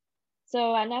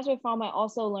 So at Nazareth Farm, I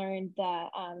also learned that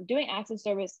doing acts of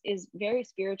service is very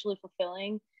spiritually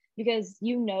fulfilling because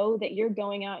you know that you're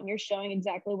going out and you're showing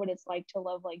exactly what it's like to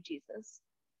love like Jesus.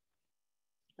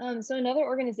 So another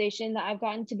organization that I've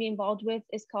gotten to be involved with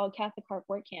is called Catholic Heart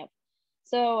Work Camp.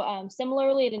 So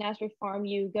similarly at a Nazareth Farm,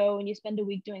 you go and you spend a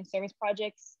week doing service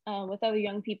projects with other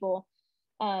young people.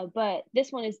 But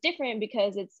this one is different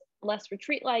because it's less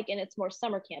retreat-like and it's more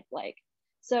summer camp-like.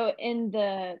 So in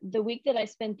the week that I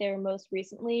spent there most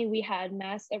recently, we had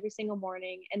mass every single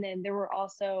morning. And then there were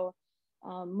also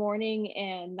morning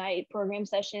and night program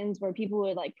sessions where people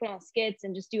would like put on skits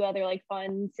and just do other like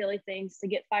fun, silly things to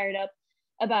get fired up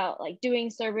about like doing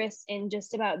service and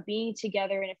just about being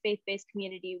together in a faith-based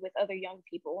community with other young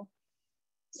people.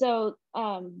 So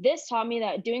this taught me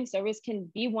that doing service can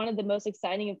be one of the most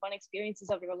exciting and fun experiences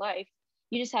of your life.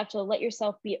 You just have to let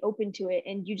yourself be open to it,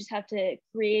 and you just have to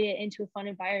create it into a fun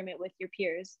environment with your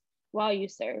peers while you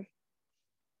serve.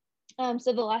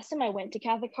 So the last time I went to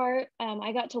Catholic Heart,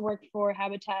 I got to work for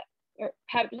I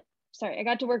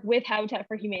got to work with Habitat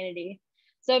for Humanity.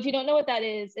 So if you don't know what that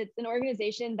is, it's an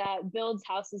organization that builds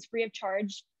houses free of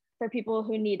charge for people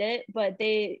who need it, but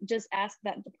they just ask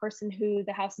that the person who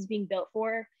the house is being built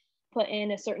for put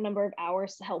in a certain number of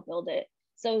hours to help build it.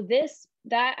 So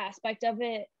that aspect of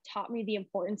it taught me the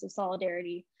importance of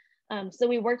solidarity. So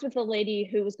we worked with a lady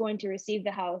who was going to receive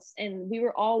the house, and we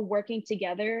were all working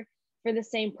together for the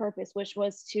same purpose, which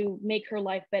was to make her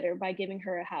life better by giving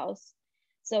her a house.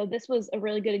 So this was a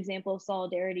really good example of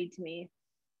solidarity to me.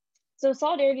 So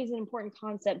solidarity is an important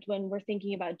concept when we're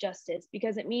thinking about justice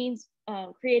because it means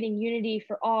creating unity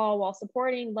for all while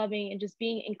supporting, loving, and just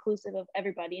being inclusive of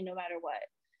everybody no matter what.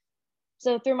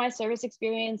 So through my service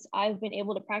experience, I've been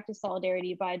able to practice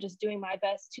solidarity by just doing my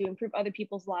best to improve other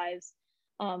people's lives,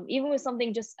 even with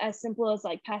something just as simple as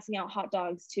like passing out hot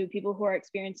dogs to people who are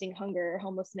experiencing hunger or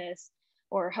homelessness,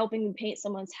 or helping them paint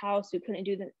someone's house who couldn't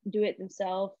do it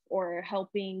themselves, or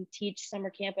helping teach summer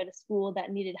camp at a school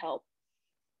that needed help.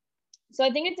 So I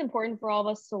think it's important for all of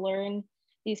us to learn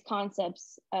these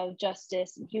concepts of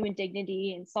justice and human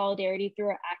dignity and solidarity through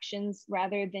our actions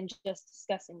rather than just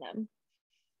discussing them.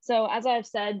 So as I've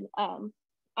said,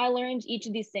 I learned each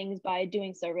of these things by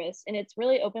doing service, and it's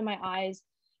really opened my eyes,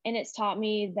 and it's taught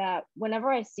me that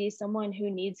whenever I see someone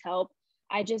who needs help,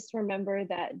 I just remember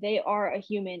that they are a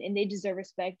human and they deserve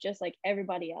respect just like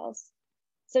everybody else.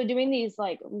 So doing these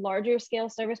like larger scale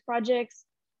service projects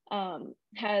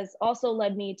has also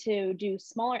led me to do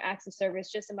smaller acts of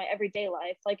service just in my everyday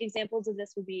life. Like examples of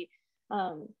this would be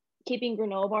keeping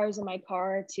granola bars in my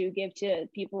car to give to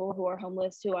people who are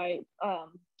homeless who I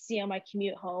see on my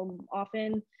commute home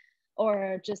often,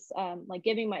 or just like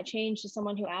giving my change to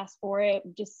someone who asks for it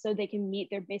just so they can meet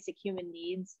their basic human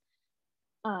needs.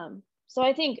 So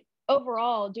I think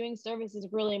overall doing service is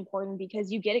really important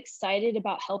because you get excited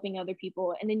about helping other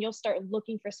people, and then you'll start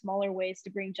looking for smaller ways to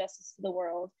bring justice to the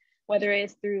world, whether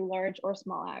it's through large or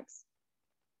small acts.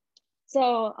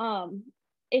 So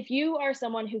if you are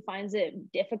someone who finds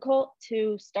it difficult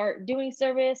to start doing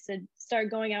service and start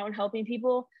going out and helping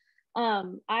people,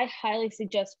 I highly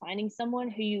suggest finding someone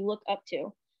who you look up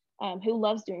to, who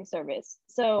loves doing service.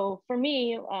 So for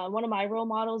me, one of my role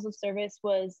models of service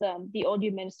was the old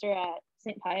youth minister at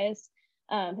St. Pius.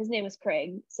 His name was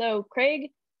Craig. So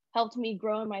Craig helped me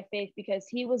grow in my faith because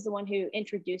he was the one who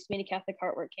introduced me to Catholic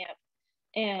Heart Work Camp.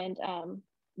 And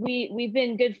we've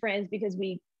been good friends because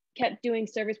we kept doing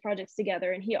service projects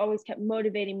together, and he always kept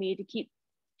motivating me to keep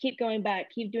going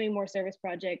back, keep doing more service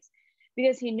projects,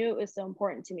 because he knew it was so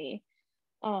important to me.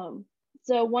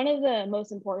 So one of the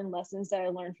most important lessons that I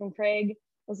learned from Craig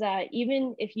was that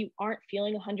even if you aren't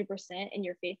feeling 100% in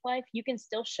your faith life, you can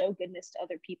still show goodness to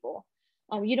other people.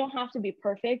 You don't have to be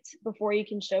perfect before you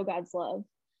can show God's love.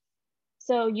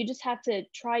 So you just have to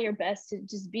try your best to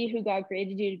just be who God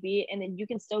created you to be, and then you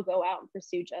can still go out and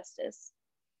pursue justice.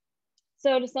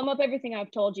 So to sum up everything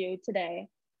I've told you today,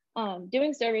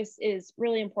 doing service is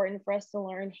really important for us to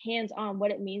learn hands-on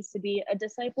what it means to be a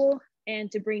disciple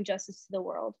and to bring justice to the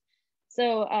world.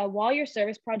 So while your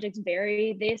service projects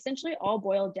vary, they essentially all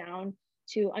boil down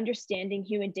to understanding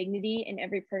human dignity in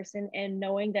every person and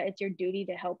knowing that it's your duty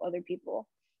to help other people.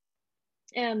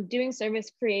 Doing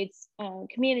service creates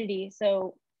community,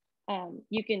 so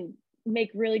you can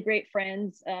make really great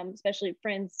friends, especially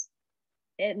friends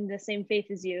in the same faith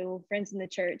as you, friends in the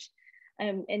church,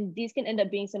 and these can end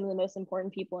up being some of the most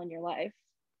important people in your life.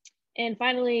 And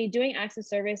finally, doing acts of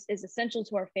service is essential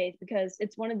to our faith because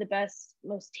it's one of the best,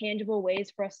 most tangible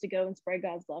ways for us to go and spread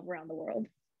God's love around the world.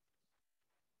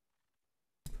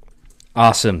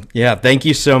 Awesome. Yeah, thank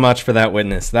you so much for that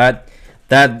witness.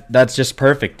 That's just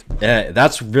perfect.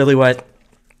 That's really what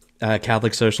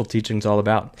Catholic social teaching is all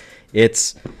about.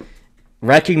 It's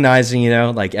recognizing,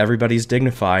 like everybody's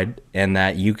dignified and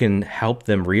that you can help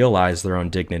them realize their own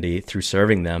dignity through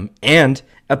serving them. And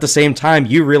at the same time,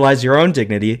 you realize your own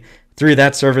dignity through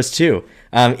that service too.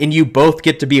 And you both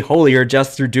get to be holier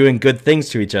just through doing good things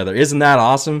to each other. Isn't that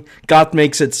awesome? God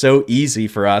makes it so easy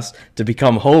for us to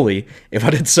become holy,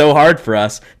 but it's so hard for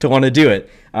us to want to do it.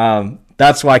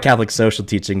 That's why Catholic social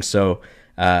teaching is so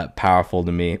powerful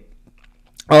to me.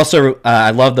 Also,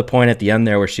 I love the point at the end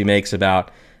there where she makes about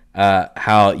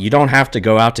how you don't have to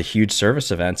go out to huge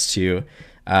service events to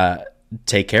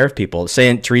take care of people.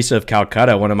 Saint Teresa of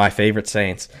Calcutta, one of my favorite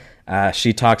saints,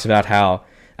 she talks about how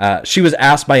she was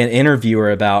asked by an interviewer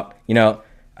about,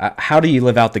 how do you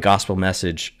live out the gospel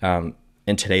message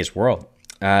in today's world?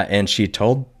 And she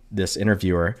told this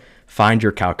interviewer, find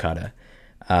your Calcutta.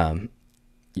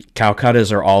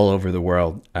 Calcuttas are all over the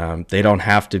world. They don't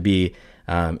have to be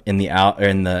in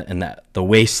the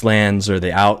wastelands or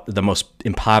the most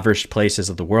impoverished places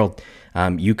of the world.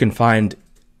 You can find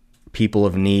people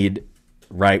of need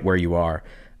right where you are.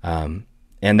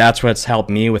 And that's what's helped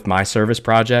me with my service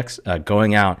projects,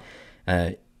 going out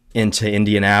into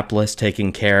Indianapolis,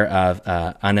 taking care of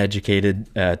uneducated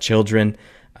children.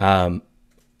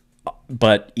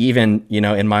 But even,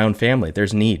 in my own family,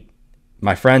 there's need.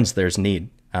 My friends, there's need.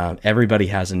 Everybody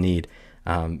has a need.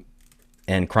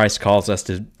 And Christ calls us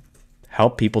to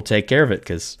help people take care of it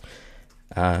because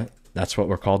that's what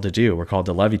we're called to do. We're called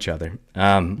to love each other.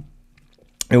 And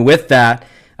with that,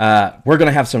 we're going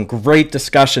to have some great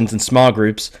discussions in small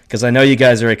groups because I know you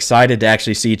guys are excited to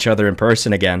actually see each other in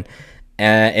person again.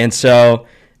 And so,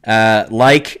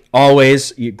 like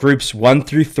always, groups 1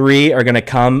 through 3 are going to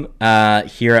come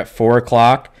here at 4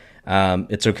 o'clock.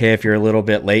 It's okay if you're a little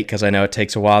bit late because I know it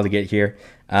takes a while to get here.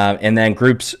 And then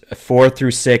groups 4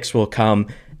 through 6 will come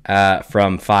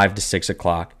from 5 to 6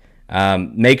 o'clock.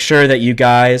 Make sure that you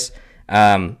guys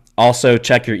also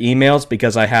check your emails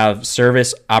because I have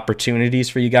service opportunities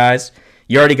for you guys.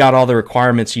 You already got all the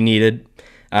requirements you needed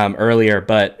earlier,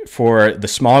 but for the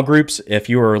small groups, if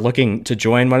you are looking to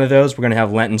join one of those, we're going to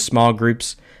have Lenten small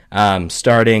groups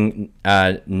starting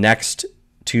next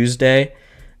Tuesday.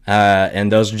 And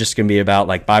those are just going to be about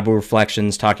like Bible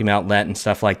reflections, talking about Lent and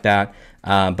stuff like that.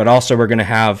 But also we're going to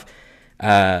have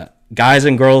guys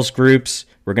and girls groups.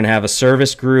 We're going to have a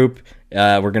service group.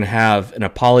 We're going to have an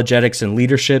apologetics and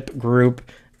leadership group.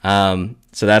 So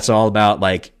that's all about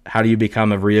like, how do you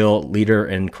become a real leader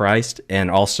in Christ?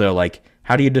 And also like,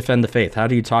 how do you defend the faith? How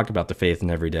do you talk about the faith in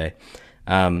every day?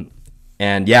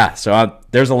 And yeah, so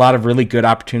there's a lot of really good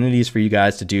opportunities for you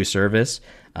guys to do service.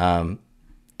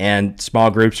 And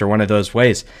small groups are one of those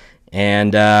ways.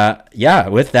 And yeah,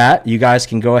 with that, you guys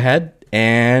can go ahead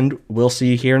and we'll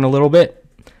see you here in a little bit.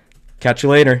 Catch you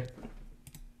later.